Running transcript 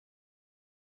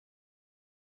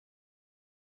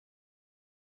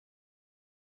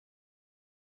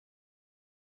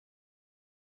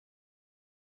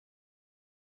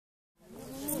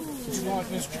you like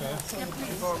this chair? Yeah,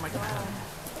 please.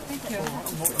 Thank you. I'm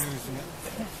not using it.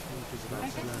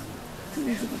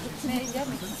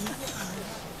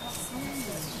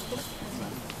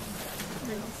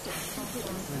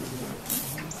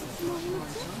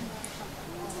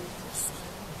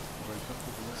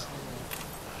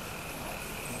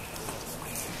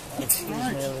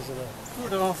 Right.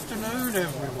 Good afternoon,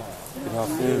 everyone. Good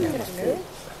afternoon.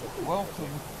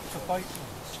 Welcome to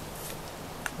Bateman's,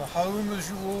 the home, as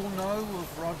you all know,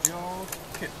 of Rudyard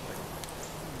Kipling.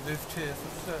 He lived here for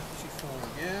 34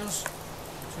 years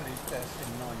until his death in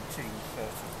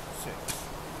 1936.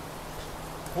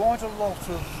 Quite a lot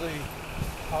of the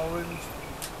poems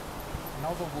and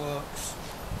other works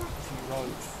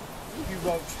he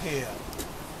wrote here.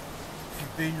 If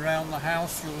you've been round the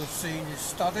house, you'll have seen his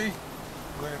study,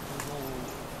 where it was all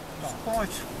done.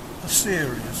 Quite a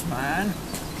serious man.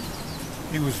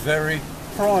 He was very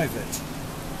private.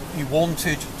 He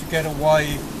wanted to get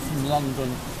away from London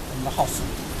and the hustle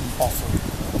and bustle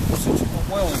of such a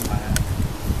well man.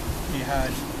 He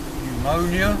had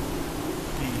pneumonia.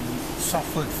 He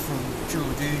suffered from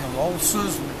duodenal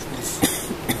ulcers, which was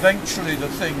eventually the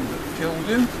thing that killed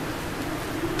him.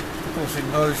 Of course,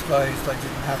 in those days they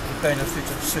didn't have the benefit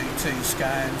of CT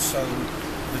scans, so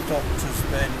the doctors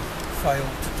then failed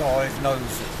to diagnose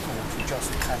it, thought he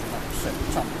just had an upset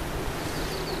tummy.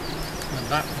 And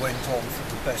that went on for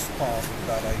the best part of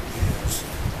about 8 years,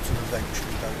 until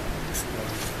eventually they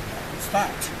exploded, and that was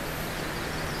that.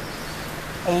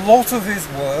 A lot of his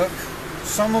work,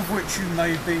 some of which you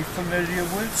may be familiar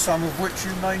with, some of which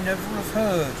you may never have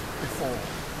heard before,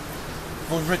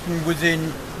 were written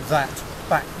within that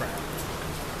background.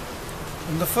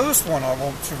 And the first one I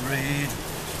want to read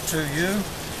to you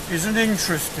is an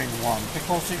interesting one,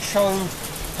 because it showed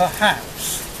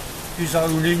perhaps his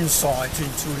own insight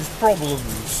into his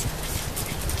problems.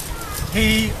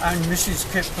 He and Mrs.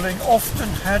 Kipling often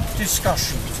had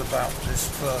discussions about this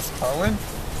first poem,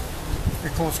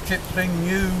 because Kipling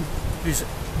knew his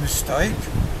mistake.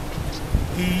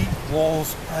 He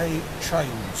was a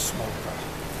chain smoker.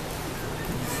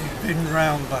 If you've been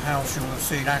round the house, you'll have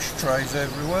seen ashtrays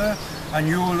everywhere, and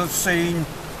you will have seen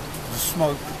the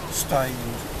smoke-stained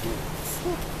walls.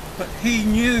 But he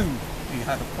knew he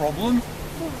had a problem,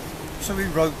 so he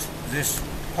wrote this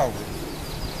poem.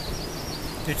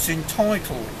 It's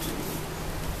entitled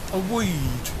A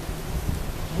Weed.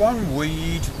 One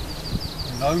weed,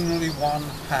 and only one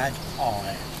had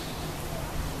I.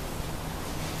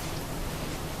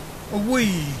 A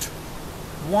weed,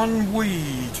 one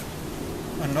weed,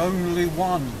 and only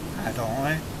one had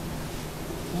I.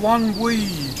 One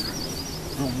weed,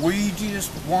 the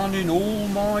weediest one in all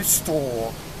my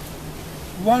store.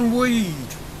 One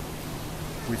weed,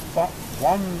 with but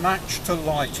one match to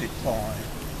light it by.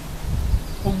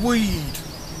 A weed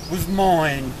was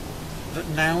mine, that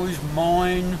now is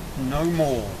mine no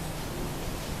more.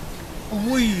 A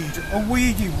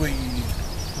weedy weed,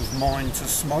 was mine to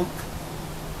smoke.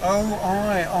 Oh,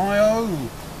 oh,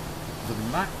 the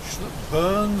match that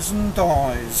burns and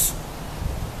dies,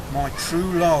 my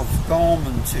true love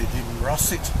garmented in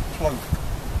russet cloak.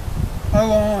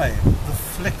 Oh, the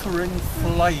flickering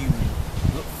flame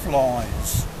that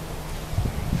flies.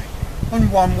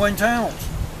 And one went out,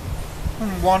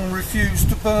 and one refused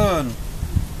to burn,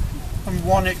 and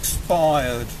one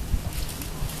expired,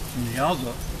 and the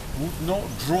other would not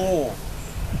draw,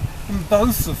 and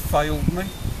both have failed me.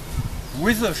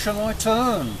 Whither shall I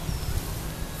turn?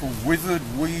 For withered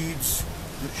weeds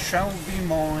that shall be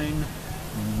mine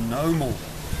no more.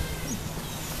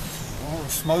 Or a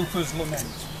smoker's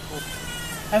lament.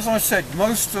 As I said,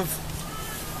 most of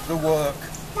the work,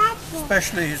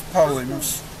 especially his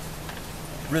poems,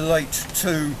 relate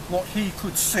to what he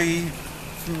could see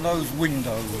from those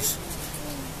windows.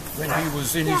 When he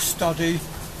was in his study,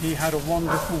 he had a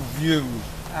wonderful view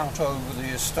out over the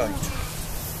estate.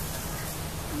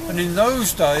 And in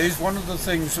those days, one of the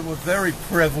things that were very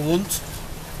prevalent,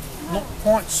 not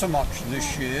quite so much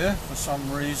this year for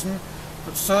some reason,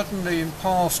 but certainly in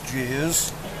past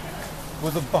years,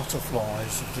 were the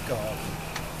butterflies of the garden.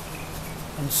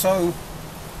 And so,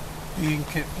 being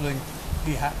Kipling,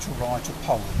 he had to write a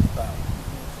poem about them.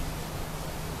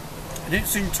 And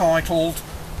it's entitled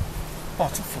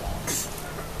Butterflies.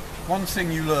 One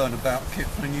thing you learn about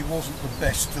Kipling, he wasn't the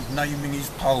best of naming his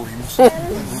poems. They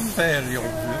were fairly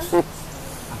obvious.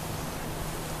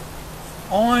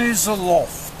 Eyes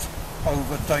aloft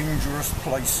over dangerous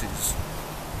places.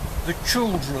 The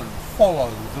children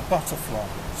follow the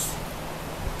butterflies,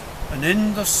 and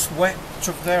in the sweat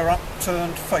of their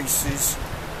upturned faces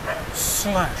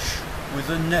slash with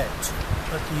a net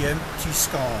at the empty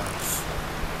skies.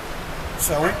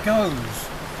 So it goes.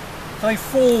 They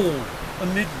fall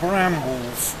amid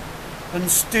brambles and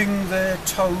sting their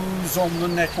toes on the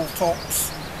nettle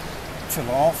tops, till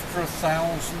after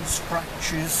 1,000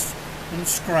 scratches and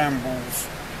scrambles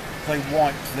they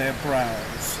wipe their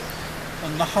brows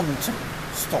and the hunting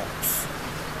stops.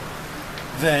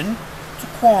 Then, to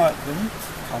quiet them,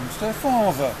 comes their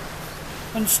father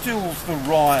and stills the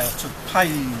riot of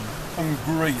pain and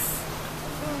grief,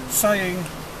 saying,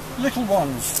 "Little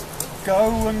ones,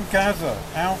 go and gather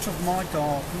out of my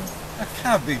garden a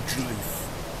cabbage leaf.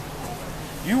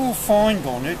 You will find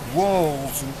on it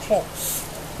whorls and clots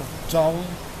of dull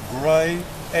grey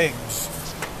eggs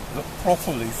that,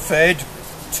 properly fed,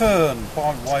 turn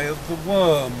by way of the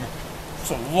worm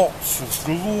to lots of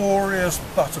glorious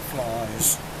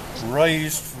butterflies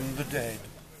raised from the dead."